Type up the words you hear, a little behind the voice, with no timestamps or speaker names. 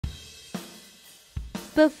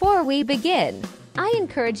Before we begin, I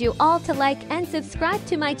encourage you all to like and subscribe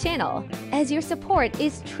to my channel, as your support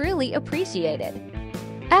is truly appreciated.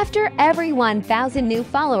 After every 1,000 new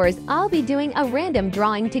followers, I'll be doing a random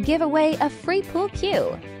drawing to give away a free pool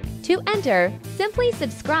cue. To enter, simply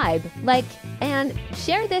subscribe, like, and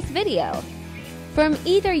share this video. From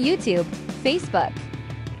either YouTube, Facebook,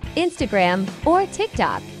 Instagram, or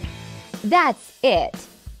TikTok. That's it.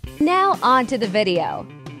 Now on to the video.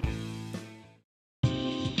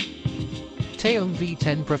 Taom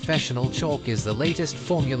V10 Professional Chalk is the latest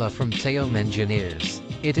formula from Taom Engineers.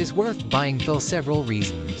 It is worth buying for several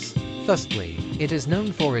reasons. Firstly, it is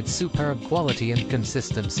known for its superb quality and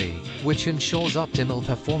consistency, which ensures optimal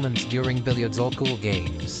performance during billiards or pool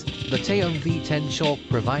games. The Taom V10 Chalk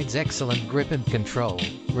provides excellent grip and control,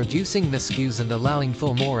 reducing miscues and allowing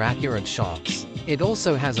for more accurate shots. It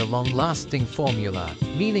also has a long-lasting formula,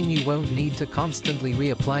 meaning you won't need to constantly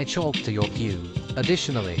reapply chalk to your cue.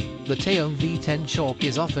 Additionally, the Taom V10 Chalk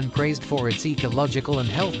is often praised for its ecological and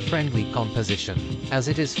health-friendly composition, as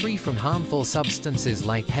it is free from harmful substances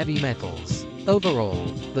like heavy metals. Overall,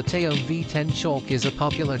 the Taom V10 Chalk is a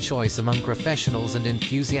popular choice among professionals and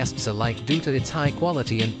enthusiasts alike due to its high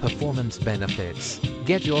quality and performance benefits.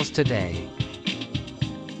 Get yours today.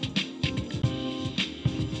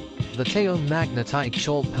 The Taom Magnetite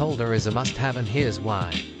Chalk Holder is a must-have, and here's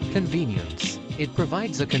why. Convenience. It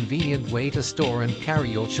provides a convenient way to store and carry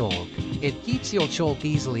your chalk. It keeps your chalk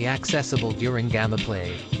easily accessible during gamma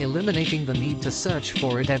play, eliminating the need to search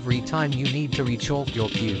for it every time you need to rechalk your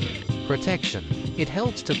cue. Protection. It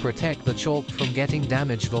helps to protect the chalk from getting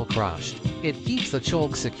damaged or crushed. It keeps the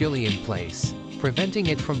chalk securely in place, preventing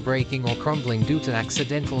it from breaking or crumbling due to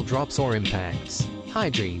accidental drops or impacts.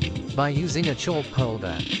 Hygiene. By using a chalk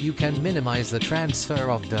holder, you can minimize the transfer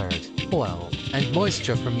of dirt, oil, and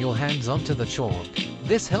moisture from your hands onto the chalk.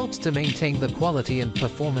 This helps to maintain the quality and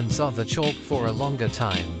performance of the chalk for a longer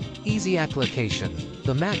time. Easy application.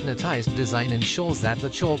 The magnetized design ensures that the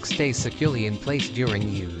chalk stays securely in place during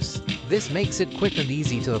use. This makes it quick and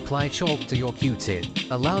easy to apply chalk to your cue tip,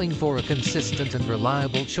 allowing for a consistent and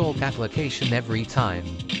reliable chalk application every time.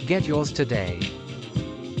 Get yours today.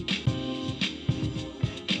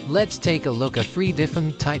 Let's take a look at 3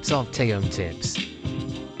 different types of Taom tips.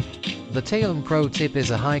 The Taom Pro tip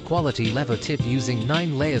is a high-quality leather tip using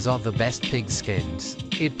 9 layers of the best pig skins.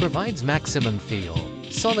 It provides maximum feel,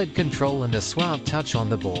 solid control and a suave touch on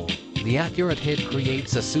the ball. The accurate hit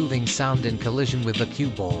creates a soothing sound in collision with the cue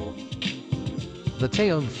ball. The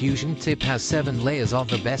Taom Fusion tip has 7 layers of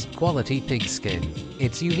the best quality pig skin.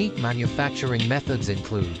 Its unique manufacturing methods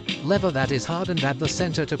include leather that is hardened at the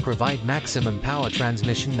center to provide maximum power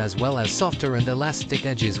transmission, as well as softer and elastic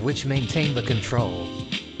edges which maintain the control.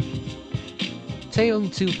 Taom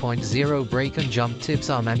 2.0 break and jump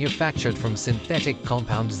tips are manufactured from synthetic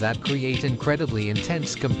compounds that create incredibly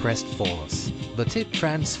intense compressed force. The tip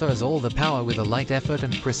transfers all the power with a light effort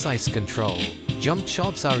and precise control. Jump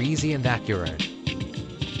shots are easy and accurate.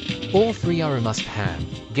 All 3 are a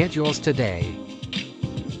must-have. Get yours today.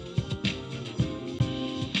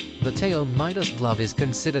 The Taom Midas Glove is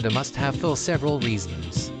considered a must-have for several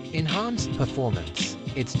reasons. Enhanced performance.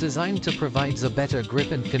 It's designed to provide a better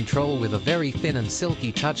grip and control with a very thin and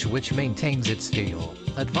silky touch which maintains its feel.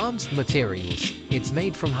 Advanced materials. It's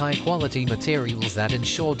made from high-quality materials that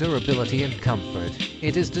ensure durability and comfort.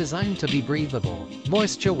 It is designed to be breathable,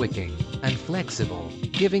 moisture-wicking, and flexible,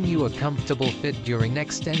 giving you a comfortable fit during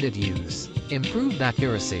extended use. Improved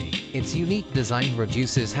accuracy. Its unique design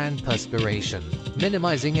reduces hand perspiration,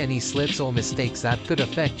 minimizing any slips or mistakes that could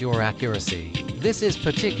affect your accuracy. This is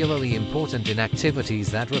particularly important in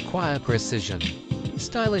activities that require precision.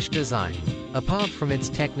 Stylish design. Apart from its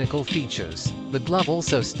technical features, the glove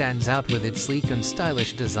also stands out with its sleek and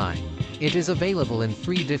stylish design. It is available in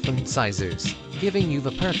 3 different sizes, giving you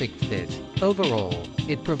the perfect fit. Overall,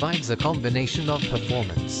 it provides a combination of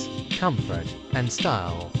performance, comfort, and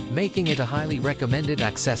style, making it a highly recommended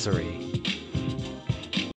accessory.